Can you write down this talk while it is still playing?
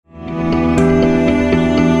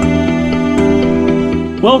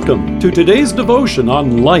Welcome to today's devotion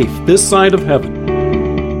on life this side of heaven.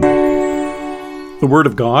 The Word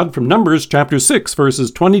of God from Numbers chapter 6,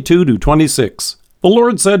 verses 22 to 26. The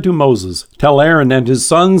Lord said to Moses, "Tell Aaron and his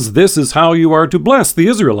sons, this is how you are to bless the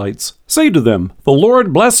Israelites. Say to them, the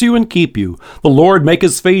Lord bless you and keep you. The Lord make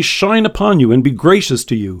his face shine upon you and be gracious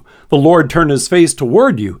to you. The Lord turn his face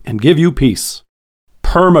toward you and give you peace."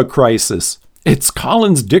 Permacrisis. It's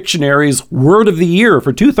Collins Dictionary's Word of the Year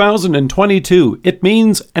for 2022. It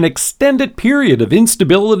means an extended period of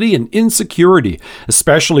instability and insecurity,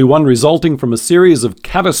 especially one resulting from a series of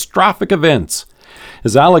catastrophic events.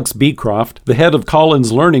 As Alex Beecroft, the head of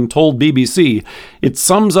Collins Learning, told BBC, it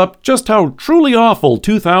sums up just how truly awful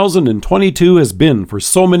 2022 has been for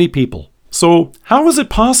so many people. So, how is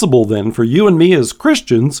it possible then for you and me as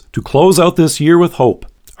Christians to close out this year with hope?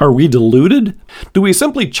 Are we deluded? Do we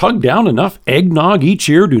simply chug down enough eggnog each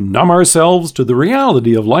year to numb ourselves to the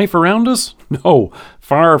reality of life around us? No,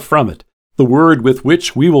 far from it. The word with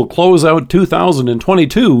which we will close out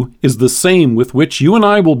 2022 is the same with which you and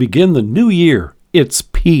I will begin the new year. It's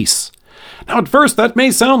peace. Now, at first, that may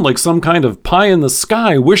sound like some kind of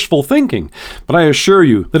pie-in-the-sky wishful thinking, but I assure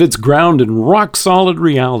you that it's grounded in rock-solid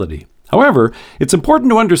reality. However, it's important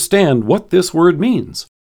to understand what this word means.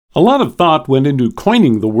 A lot of thought went into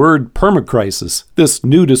coining the word permacrisis, this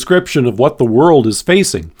new description of what the world is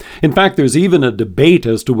facing. In fact, there's even a debate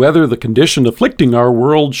as to whether the condition afflicting our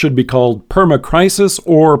world should be called permacrisis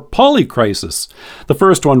or polycrisis. The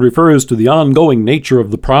first one refers to the ongoing nature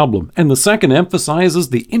of the problem, and the second emphasizes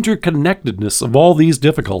the interconnectedness of all these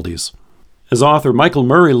difficulties. As author Michael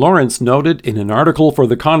Murray Lawrence noted in an article for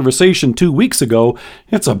The Conversation 2 weeks ago,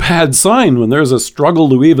 it's a bad sign when there's a struggle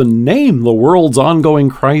to even name the world's ongoing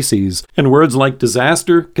crises, and words like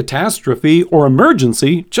disaster, catastrophe, or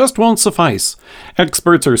emergency just won't suffice.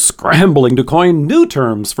 Experts are scrambling to coin new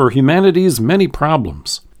terms for humanity's many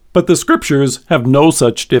problems. But the Scriptures have no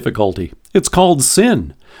such difficulty. It's called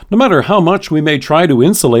sin. No matter how much we may try to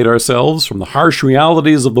insulate ourselves from the harsh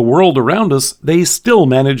realities of the world around us, they still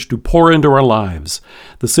manage to pour into our lives.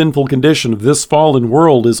 The sinful condition of this fallen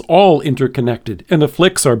world is all interconnected and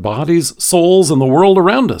afflicts our bodies, souls, and the world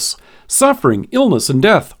around us. Suffering, illness, and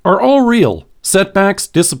death are all real. Setbacks,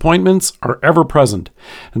 disappointments are ever present,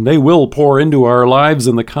 and they will pour into our lives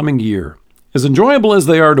in the coming year. As enjoyable as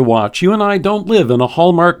they are to watch, you and I don't live in a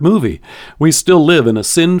Hallmark movie. We still live in a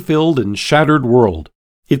sin-filled and shattered world.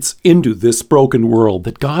 It's into this broken world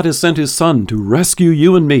that God has sent his Son to rescue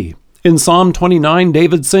you and me. In Psalm 29,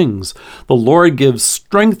 David sings, "The Lord gives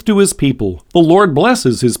strength to his people. The Lord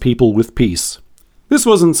blesses his people with peace." This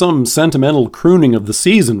wasn't some sentimental crooning of the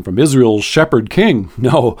season from Israel's shepherd king.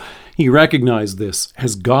 No, he recognized this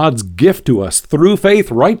as God's gift to us through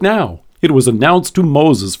faith right now. It was announced to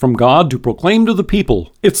Moses from God to proclaim to the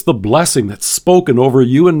people. It's the blessing that's spoken over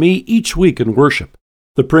you and me each week in worship.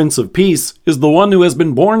 The Prince of Peace is the one who has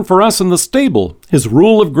been born for us in the stable. His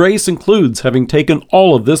rule of grace includes having taken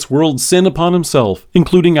all of this world's sin upon himself,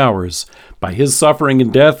 including ours. By his suffering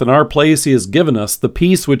and death in our place, he has given us the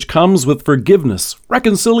peace which comes with forgiveness,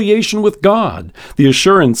 reconciliation with God, the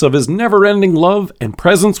assurance of his never-ending love and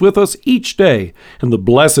presence with us each day, and the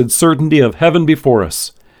blessed certainty of heaven before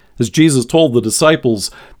us. As Jesus told the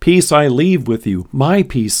disciples, "Peace I leave with you, my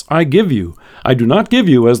peace I give you. I do not give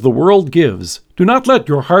you as the world gives. Do not let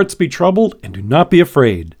your hearts be troubled, and do not be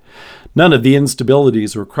afraid." None of the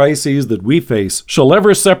instabilities or crises that we face shall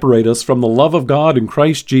ever separate us from the love of God in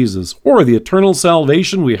Christ Jesus, or the eternal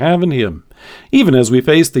salvation we have in him. Even as we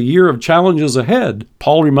face the year of challenges ahead,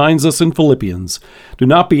 Paul reminds us in Philippians, "Do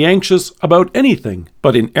not be anxious about anything,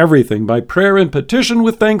 but in everything by prayer and petition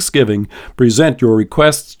with thanksgiving, present your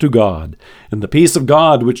requests to God. And the peace of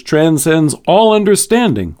God, which transcends all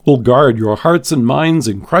understanding, will guard your hearts and minds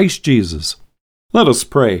in Christ Jesus." Let us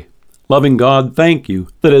pray. Loving God, thank you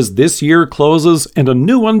that as this year closes and a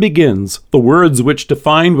new one begins, the words which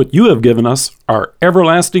define what you have given us are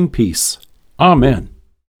everlasting peace. Amen.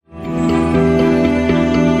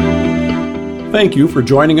 Thank you for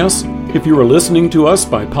joining us. If you are listening to us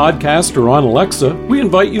by podcast or on Alexa, we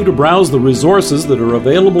invite you to browse the resources that are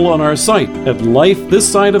available on our site at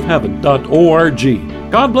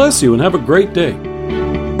lifethissideofheaven.org. God bless you and have a great day.